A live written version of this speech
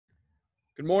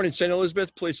Good morning, St.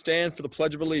 Elizabeth. Please stand for the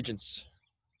Pledge of Allegiance.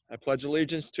 I pledge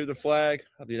allegiance to the flag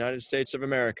of the United States of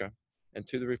America and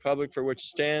to the republic for which it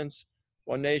stands,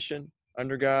 one nation,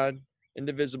 under God,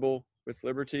 indivisible, with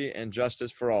liberty and justice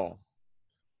for all.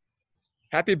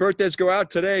 Happy birthdays go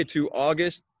out today to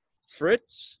August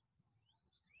Fritz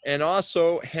and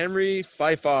also Henry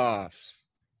Pfeiffoff.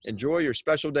 Enjoy your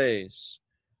special days.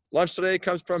 Lunch today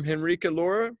comes from Henrica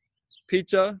Laura,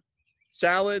 pizza,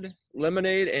 salad,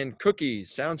 lemonade, and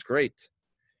cookies. Sounds great.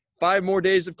 5 more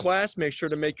days of class. Make sure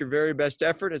to make your very best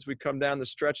effort as we come down the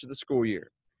stretch of the school year.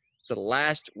 It's the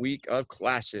last week of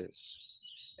classes.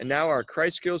 And now our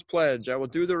Christ Skills Pledge. I will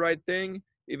do the right thing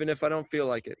even if I don't feel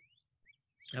like it.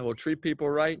 I will treat people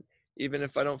right even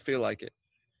if I don't feel like it.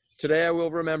 Today I will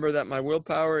remember that my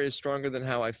willpower is stronger than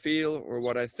how I feel or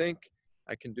what I think.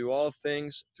 I can do all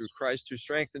things through Christ who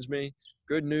strengthens me.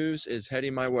 Good news is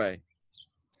heading my way.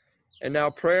 And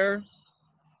now prayer.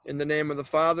 In the name of the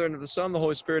Father, and of the Son, and the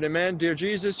Holy Spirit, amen. Dear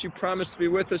Jesus, you promised to be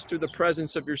with us through the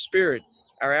presence of your Spirit,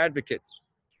 our advocate.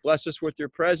 Bless us with your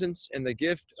presence and the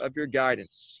gift of your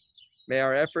guidance. May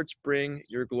our efforts bring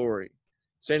your glory.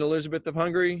 St. Elizabeth of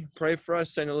Hungary, pray for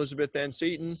us. St. Elizabeth Ann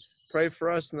Seton, pray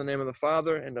for us in the name of the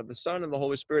Father, and of the Son, and the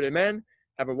Holy Spirit, amen.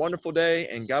 Have a wonderful day,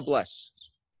 and God bless.